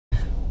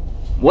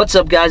What's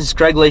up guys, it's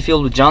Craig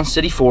Layfield with Johnson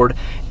City Ford,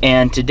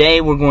 and today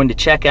we're going to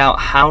check out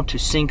how to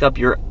sync up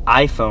your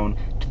iPhone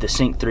to the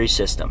Sync 3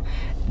 system.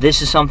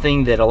 This is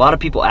something that a lot of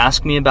people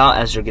ask me about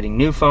as they're getting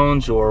new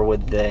phones or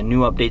with the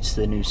new updates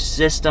to the new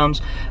systems.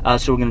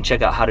 So we're going to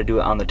check out how to do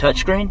it on the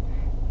touchscreen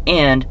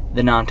and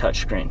the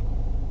non-touchscreen.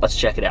 Let's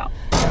check it out.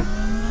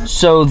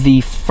 So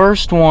the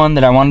first one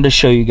that I wanted to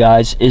show you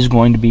guys is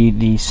going to be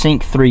the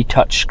Sync 3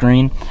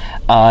 touchscreen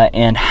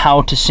and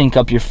how to sync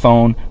up your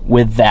phone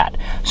with that.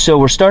 So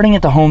we're starting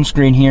at the home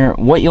screen here.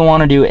 What you'll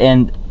want to do,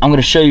 and I'm going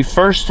to show you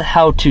first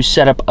how to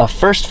set up a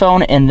first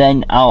phone, and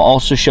then I'll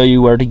also show you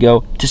where to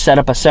go to set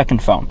up a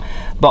second phone.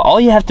 But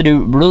all you have to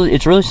do,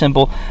 it's really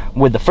simple.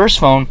 With the first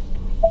phone,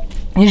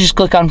 you just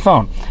click on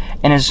phone,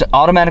 and it's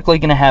automatically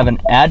going to have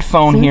an add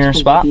phone here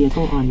spot,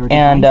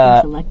 and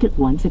select it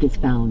once it is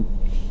found.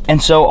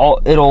 And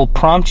so it'll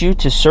prompt you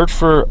to search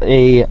for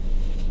a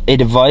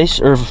device,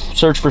 or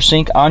search for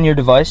sync on your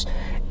device.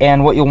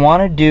 And what you'll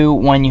want to do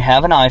when you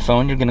have an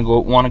iPhone, you're going to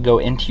want to go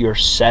into your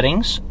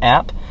settings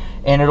app,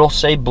 and it'll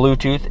say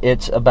Bluetooth.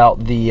 It's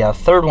about the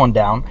third one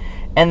down,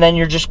 and then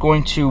you're just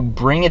going to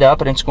bring it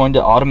up, and it's going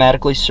to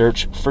automatically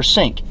search for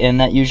sync, and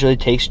that usually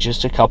takes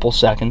just a couple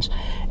seconds,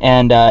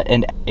 and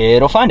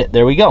it'll find it.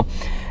 There we go.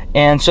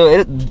 And so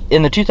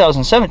in the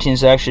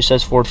 2017s, it actually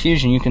says Ford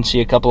Fusion. You can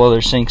see a couple other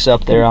syncs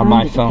up there on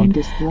my phone.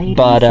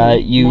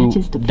 But you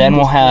then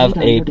will have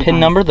a PIN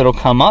number that'll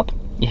come up.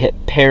 You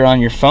hit pair on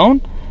your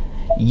phone,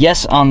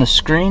 yes on the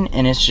screen,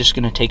 and it's just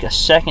going to take a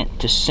second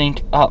to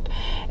sync up.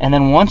 And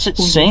then once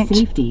it's synced,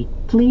 safety,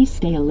 please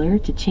stay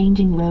alert to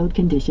changing road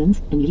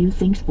conditions and use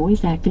Sync's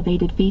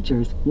voice-activated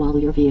features while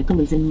your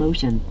vehicle is in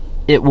motion.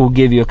 it will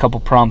give you a couple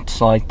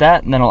prompts like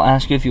that, and then it'll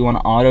ask you if you want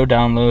to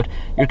auto-download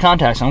your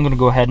contacts. I'm going to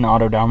go ahead and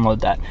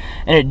auto-download that.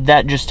 And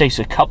that just takes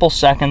a couple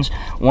seconds.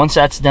 Once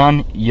that's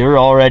done, you're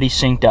already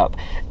synced up.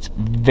 It's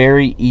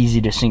very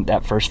easy to sync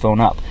that first phone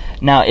up.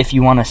 Now, if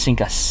you want to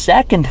sync a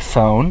second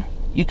phone,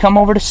 you come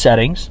over to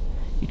Settings,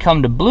 you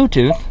come to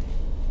Bluetooth,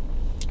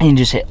 and you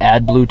just hit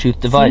Add Bluetooth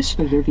Device. Search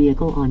for your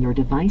vehicle on your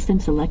device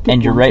and select it.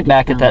 And you're right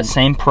back at that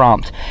same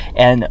prompt.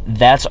 And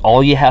that's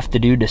all you have to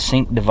do to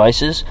sync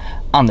devices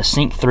on the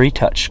Sync 3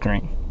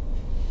 touchscreen.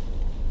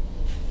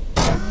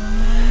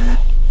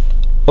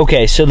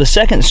 Okay, so the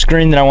second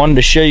screen that I wanted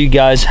to show you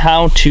guys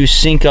how to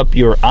sync up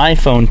your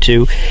iPhone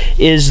to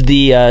is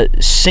the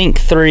Sync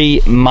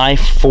 3 My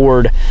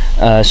Ford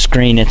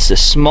screen. It's a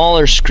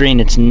smaller screen.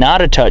 It's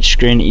not a touch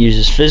screen. It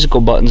uses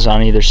physical buttons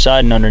on either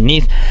side and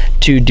underneath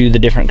to do the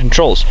different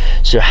controls.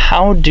 So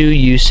how do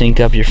you sync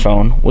up your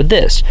phone with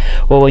this?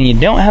 Well, when you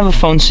don't have a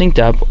phone synced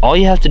up, all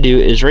you have to do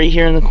is right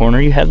here in the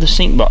corner you have the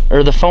sync button,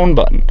 or the phone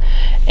button,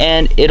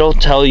 and it'll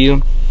tell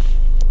you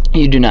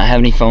you do not have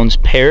any phones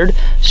paired.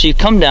 So you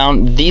come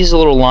down, these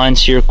little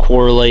lines here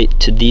correlate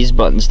to these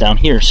buttons down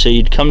here. So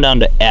you'd come down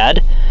to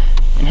Add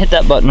and hit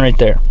that button right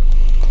there.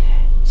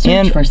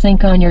 Search for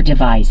sync on your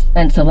device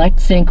and select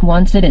sync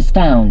once it is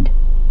found.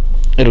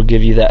 It'll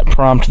give you that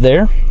prompt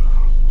there.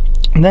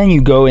 And then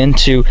you go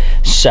into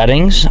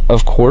Settings,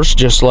 of course,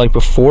 just like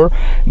before.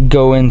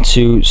 Go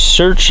into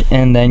Search,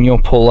 and then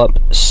you'll pull up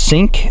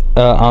Sync.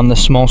 On the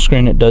small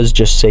screen, it does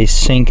just say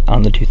Sync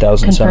on the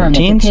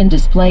 2017s. Pin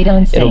displayed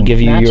on sync it'll give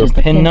you your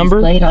PIN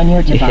number. On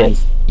your device. You hit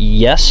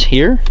Yes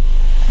here,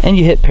 and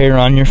you hit Pair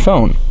on your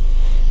phone.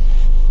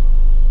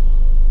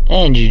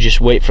 And you just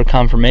wait for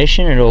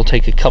confirmation. It'll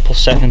take a couple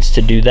seconds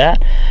to do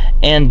that,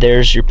 and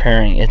there's your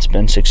pairing. It's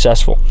been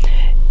successful.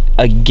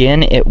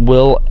 Again, it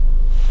will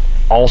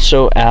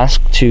also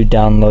ask to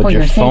download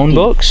your phone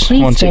books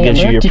once it gives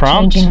you your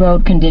prompts. Changing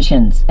road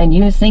conditions and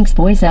use Sync's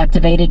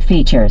voice-activated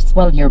features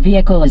while your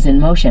vehicle is in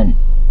motion.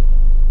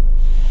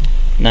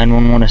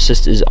 911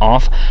 Assist is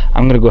off.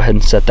 I'm going to go ahead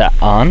and set that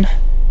on.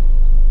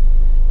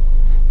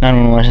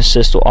 911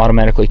 Assist will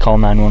automatically call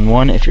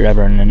 911 if you're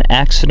ever in an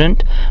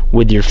accident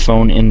with your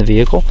phone in the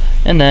vehicle,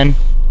 and then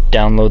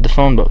download the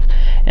phone book.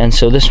 And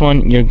so this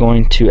one, you're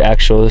going to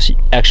actually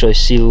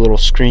see the little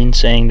screen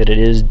saying that it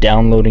is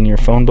downloading your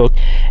phone book,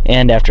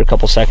 and after a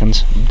couple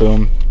seconds,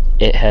 boom,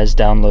 it has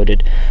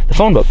downloaded the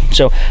phone book.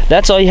 So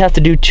that's all you have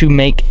to do to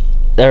make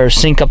or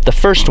sync up the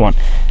first one.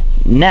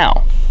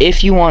 Now,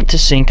 if you want to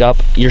sync up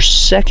your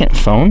second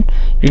phone,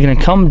 you're going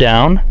to come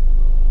down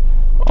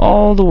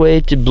all the way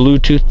to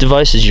Bluetooth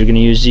devices. You're going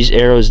to use these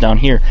arrows down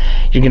here.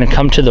 You're going to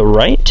come to the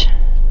right,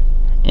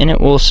 and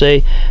it will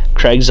say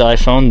Craig's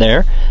iPhone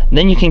there.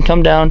 Then you can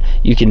come down,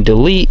 you can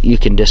delete, you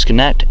can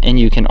disconnect, and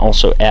you can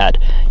also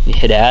add. You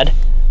hit Add,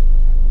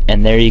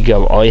 and there you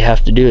go. All you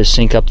have to do is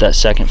sync up that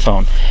second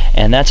phone.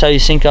 And that's how you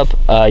sync up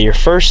your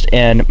first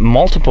and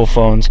multiple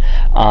phones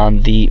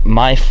on the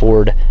My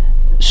Ford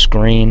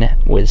screen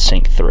with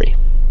Sync 3.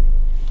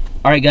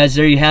 Alright guys,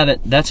 there you have it.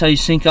 That's how you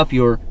sync up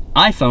your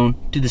iPhone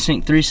to the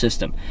Sync 3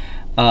 system.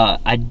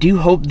 I do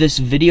hope this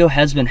video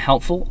has been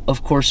helpful.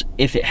 Of course,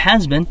 if it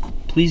has been,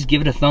 please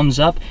give it a thumbs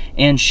up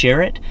and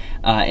share it.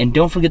 And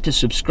don't forget to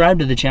subscribe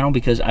to the channel,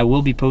 because I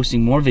will be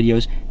posting more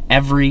videos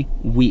every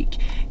week.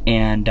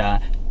 And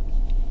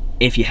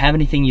if you have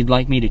anything you'd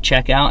like me to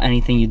check out,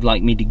 anything you'd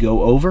like me to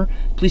go over,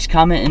 please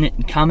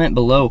comment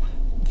below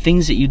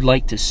things that you'd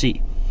like to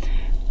see.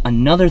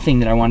 Another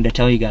thing that I wanted to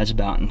tell you guys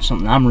about, and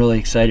something I'm really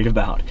excited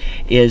about,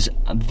 is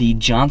the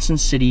Johnson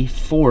City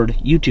Ford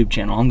YouTube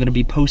channel. I'm going to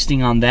be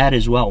posting on that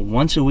as well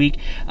once a week.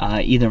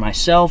 Either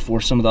myself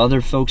or some of the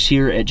other folks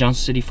here at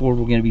Johnson City Ford,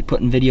 we're going to be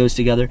putting videos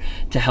together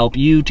to help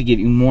you, to give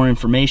you more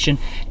information.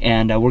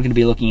 And we're going to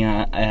be looking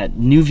at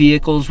new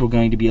vehicles. We're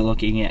going to be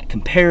looking at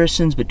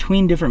comparisons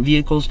between different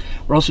vehicles.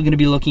 We're also going to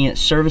be looking at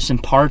service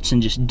and parts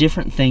and just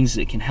different things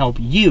that can help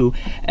you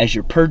as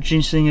you're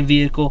purchasing a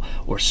vehicle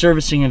or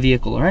servicing a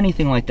vehicle or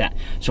anything like that.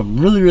 So I'm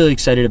really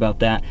excited about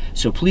that.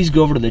 So please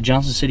go over to the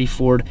Johnson City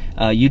Ford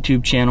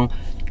YouTube channel,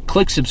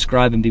 click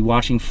subscribe, and be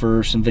watching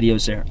for some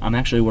videos there. I'm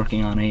actually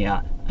working on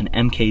an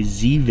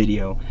MKZ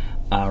video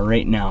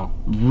right now.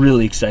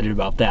 Really excited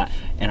about that,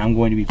 and I'm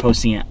going to be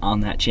posting it on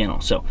that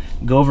channel. So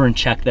go over and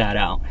check that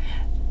out.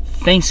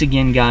 Thanks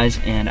again, guys,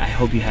 and I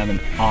hope you have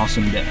an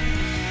awesome day.